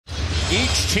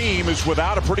Each team is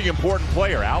without a pretty important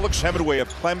player. Alex Hemingway of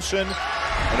Clemson,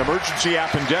 an emergency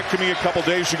appendectomy a couple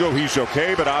days ago. He's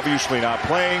okay, but obviously not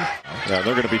playing. Yeah,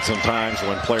 there are going to be some times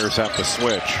when players have to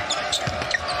switch.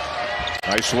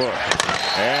 Nice look.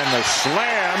 And the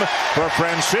slam for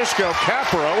Francisco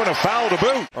Capro, and a foul to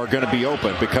boot. Are going to be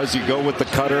open because you go with the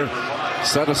cutter,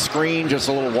 set a screen, just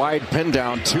a little wide pin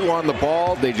down, 2 on the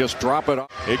ball, they just drop it.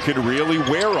 It could really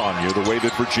wear on you the way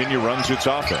that Virginia runs its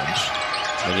offense.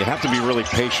 And you have to be really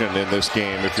patient in this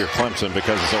game if you're Clemson,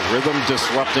 because it's a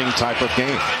rhythm-disrupting type of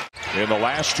game. In the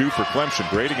last 2 for Clemson,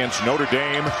 great against Notre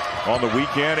Dame on the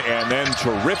weekend, and then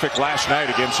terrific last night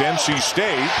against NC State.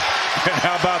 And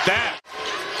how about that?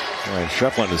 Right,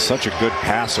 Shefflin is such a good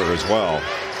passer as well.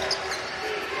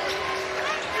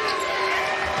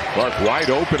 Clark wide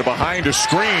open behind a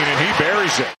screen, and he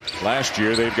buries it. Last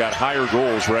year, they've got higher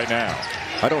goals right now.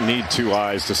 I don't need 2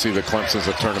 eyes to see that Clemson's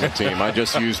a tournament team. I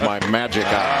just use my magic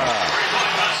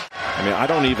eye. I mean, I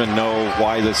don't even know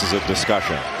why this is a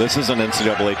discussion. This is an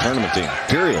NCAA tournament team,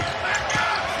 period.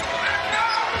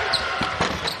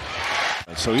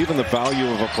 So even the value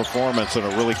of a performance in a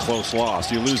really close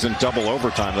loss, you lose in double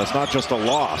overtime. That's not just a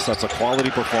loss. That's a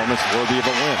quality performance worthy of a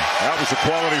win. That was a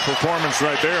quality performance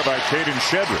right there by Caden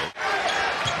Shedrick.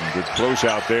 And good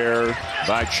closeout there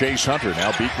by Chase Hunter.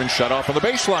 Now Beekman shut off on the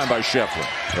baseline by Shefflin.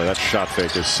 Yeah, that shot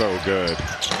fake is so good.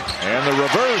 And the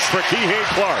reverse for Kihei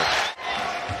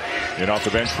Clark. And off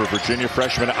the bench for Virginia,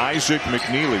 freshman Isaac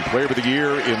McNeely, player of the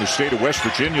year in the state of West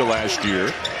Virginia last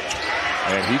year.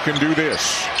 And he can do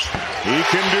this. He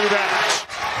can do that.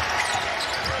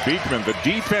 Beekman, the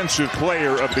defensive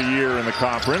player of the year in the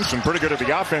conference, and pretty good at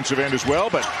the offensive end as well,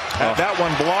 but had that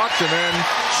one blocked and then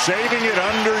saving it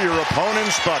under your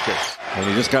opponent's bucket. And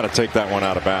you just got to take that one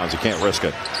out of bounds. You can't risk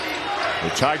it. The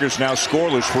Tigers now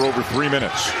scoreless for over 3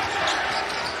 minutes.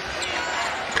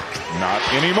 Not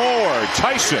anymore.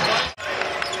 Tyson.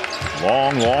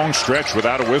 Long stretch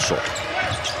without a whistle.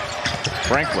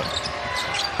 Franklin.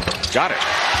 Got it.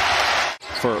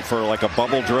 For like a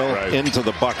bubble drill into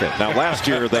the bucket. Now last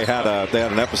year they had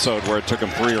an episode where it took them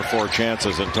 3 or 4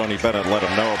 chances, and Tony Bennett let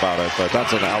them know about it. But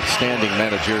that's an outstanding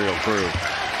managerial crew.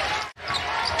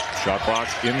 Shot clock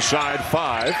inside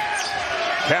 5.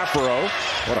 Capro.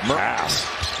 What a pass.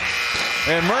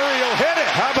 And Murray will hit it.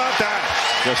 How about that?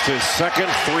 Just his second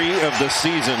 3 of the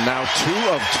season. Now 2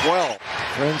 of 12.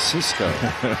 Francisco.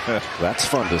 That's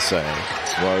fun to say.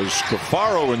 Was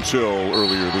Cafaro until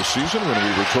earlier this season when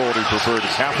we were told he preferred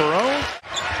Caparo.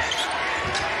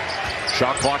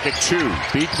 Shot clock at 2.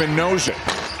 Beekman knows it.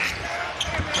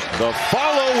 The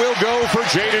follow will go for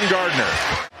Jayden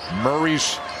Gardner.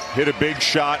 Murray's hit a big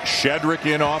shot. Shedrick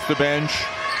in off the bench.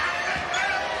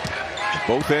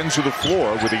 Both ends of the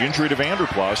floor. With the injury to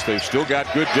Vanderplas, they've still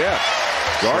got good depth.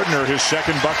 Gardner, his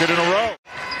second bucket in a row.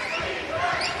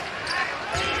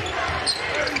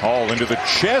 All into the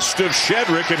chest of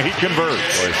Shedrick, and he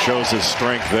converts. Boy, it shows his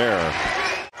strength there.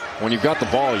 When you've got the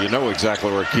ball, you know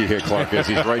exactly where Kihei Clark is.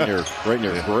 He's right in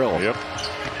your grill. Yep.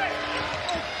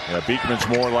 Yeah, Beekman's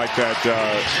more like that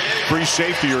free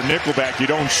safety or nickelback. You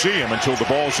don't see him until the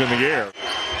ball's in the air.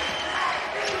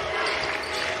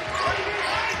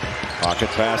 Pocket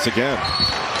pass again.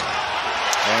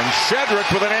 And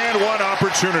Shedrick with an and one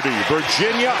opportunity.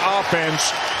 Virginia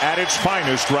offense at its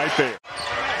finest right there.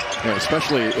 Yeah,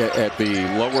 especially at the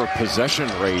lower possession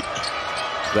rate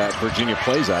that Virginia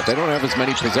plays at. They don't have as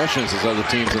many possessions as other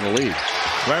teams in the league.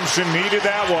 Clemson needed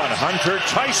that one. Hunter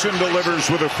Tyson delivers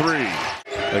with a 3.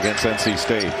 Against NC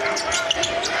State.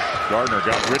 Gardner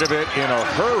got rid of it in a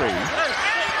hurry.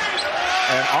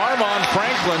 And Armon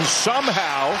Franklin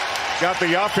somehow got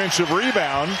the offensive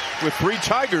rebound with 3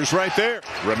 Tigers right there.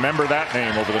 Remember that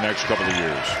name over the next couple of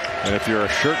years. And if you're a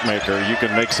shirt maker, you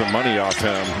can make some money off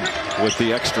him with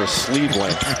the extra sleeve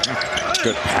length.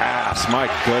 Good pass. My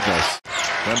goodness.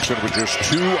 Clemson with just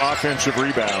 2 offensive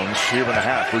rebounds here in the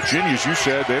half. Virginia, as you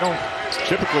said, they don't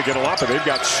typically get a lot, but they've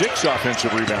got 6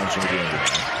 offensive rebounds in the game.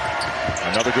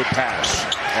 Another good pass.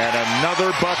 And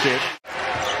another bucket.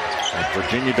 And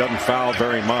Virginia doesn't foul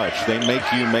very much. They make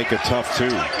you make a tough 2.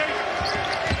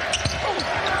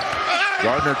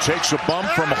 Gardner takes a bump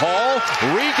from Hall,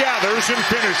 regathers and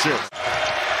finishes.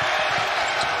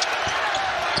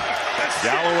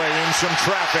 Galloway in some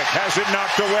traffic, has it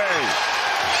knocked away.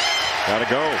 Gotta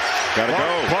go. Gotta go.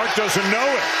 Clark doesn't know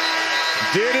it.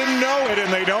 Didn't know it,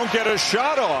 and they don't get a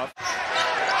shot off.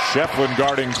 Shefflin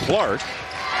guarding Clark.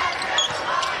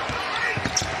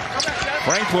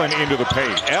 Franklin into the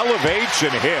paint, elevates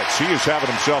and hits. He is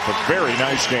having himself a very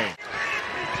nice game.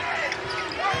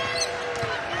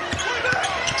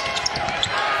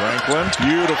 Franklin,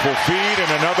 beautiful feed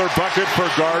and another bucket for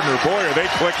Gardner. Boy, are they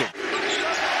clicking.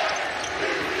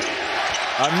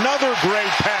 Another great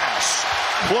pass.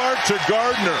 Clark to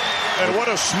Gardner. And what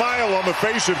a smile on the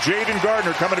face of Jayden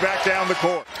Gardner coming back down the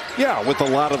court. Yeah, with a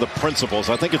lot of the principles.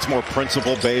 I think it's more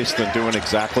principle-based than doing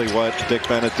exactly what Dick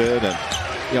Bennett did. And,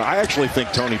 you know, I actually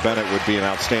think Tony Bennett would be an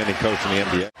outstanding coach in the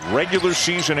NBA. Regular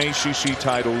season ACC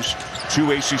titles,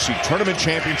 2 ACC tournament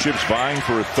championships, vying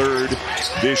for a 3rd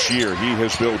this year. He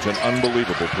has built an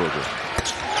unbelievable program.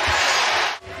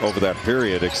 Over that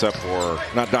period, except for,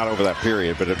 not over that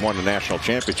period, but it won the national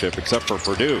championship, except for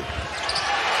Purdue.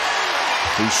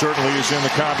 He certainly is in the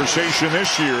conversation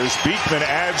this year as Beekman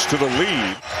adds to the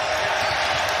lead.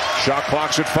 Shot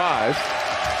clock's at 5.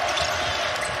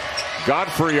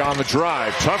 Godfrey on the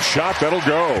drive. Tough shot. That'll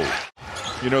go.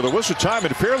 You know, there was a time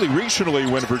and fairly recently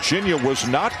when Virginia was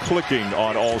not clicking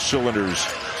on all cylinders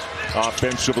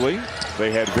offensively. They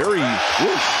had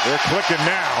they're clicking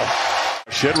now.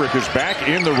 Shedrick is back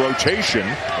in the rotation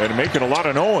and making a lot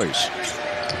of noise.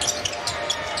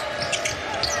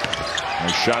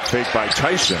 Nice shot fake by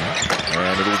Tyson,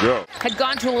 and it'll go. Had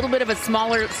gone to a little bit of a small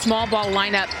ball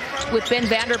lineup with Ben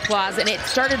Vanderplas, and it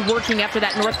started working after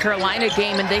that North Carolina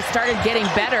game, and they started getting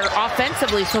better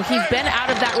offensively, so he's been out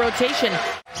of that rotation.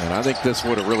 And I think this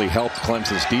would have really helped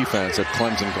Clemson's defense if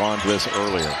Clemson gone to this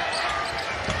earlier.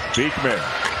 Beekman.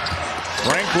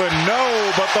 Franklin,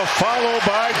 no, but the follow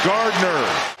by Gardner.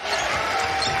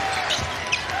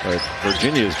 But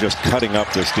Virginia is just cutting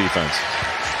up this defense.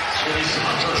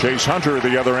 Chase Hunter at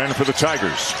the other end for the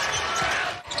Tigers.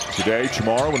 Today,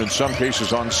 tomorrow, and in some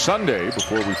cases on Sunday,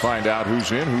 before we find out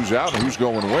who's in, who's out, and who's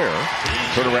going where.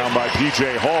 Put around by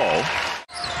P.J. Hall.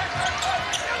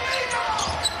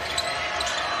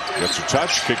 Gets a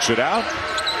touch, kicks it out.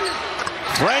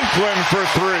 Franklin for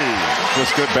 3.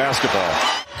 Just good basketball.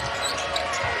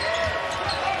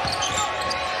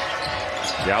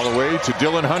 Galloway to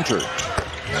Dylan Hunter.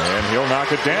 And he'll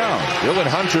knock it down. Dylan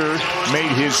Hunter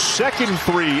made his 2nd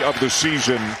 3 of the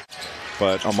season.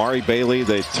 But Amari Bailey,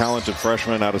 the talented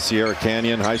freshman out of Sierra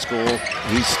Canyon High School,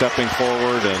 he's stepping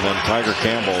forward, and then Tiger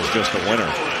Campbell is just a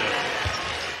winner.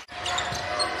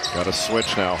 Got a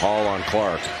switch now, Hall on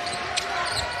Clark.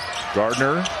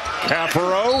 Gardner,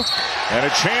 Caffaro, and a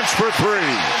chance for 3.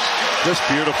 Just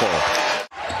beautiful.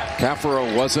 Caffaro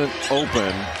wasn't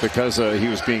open because he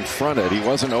was being fronted. He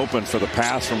wasn't open for the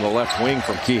pass from the left wing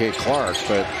from Kihei Clark,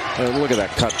 but look at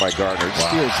that cut by Gardner.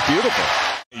 It's beautiful.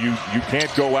 You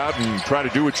can't go out and try to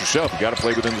do it yourself. You got to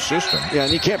play within the system. Yeah,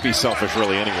 and you can't be selfish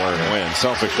really anywhere to win.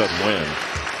 Selfish doesn't win.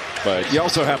 But you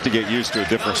also have to get used to a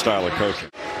different style of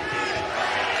coaching.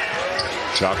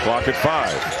 Shot clock at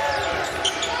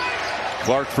 5.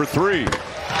 Clark for 3.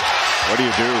 What do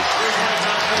you do?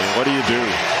 I mean, what do you do?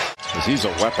 Because he's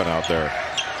a weapon out there.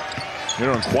 You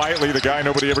know, and quietly, the guy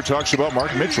nobody ever talks about,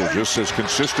 Mark Mitchell, just as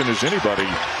consistent as anybody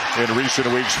in recent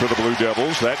weeks for the Blue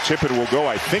Devils. That tip it will go.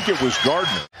 I think it was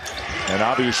Gardner. And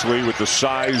obviously, with the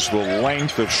size, the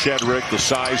length of Shedrick, the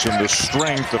size and the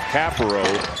strength of Caffaro,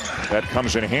 that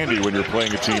comes in handy when you're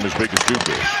playing a team as big as Duke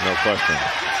is. No question.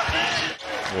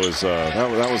 It was,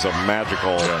 that was a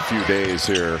magical few days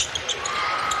here.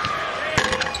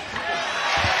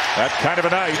 That kind of a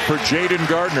night for Jayden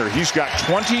Gardner. He's got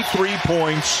 23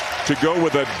 points to go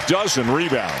with a dozen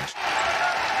rebounds.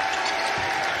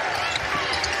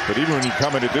 But even when you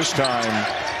come in at this time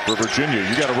for Virginia,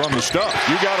 you got to run the stuff.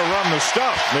 You got to run the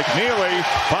stuff. McNeely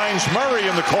finds Murray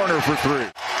in the corner for 3.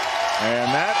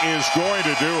 And that is going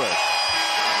to do it.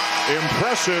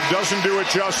 Impressive doesn't do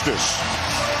it justice.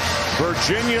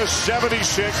 Virginia 76,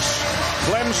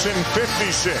 Clemson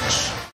 56.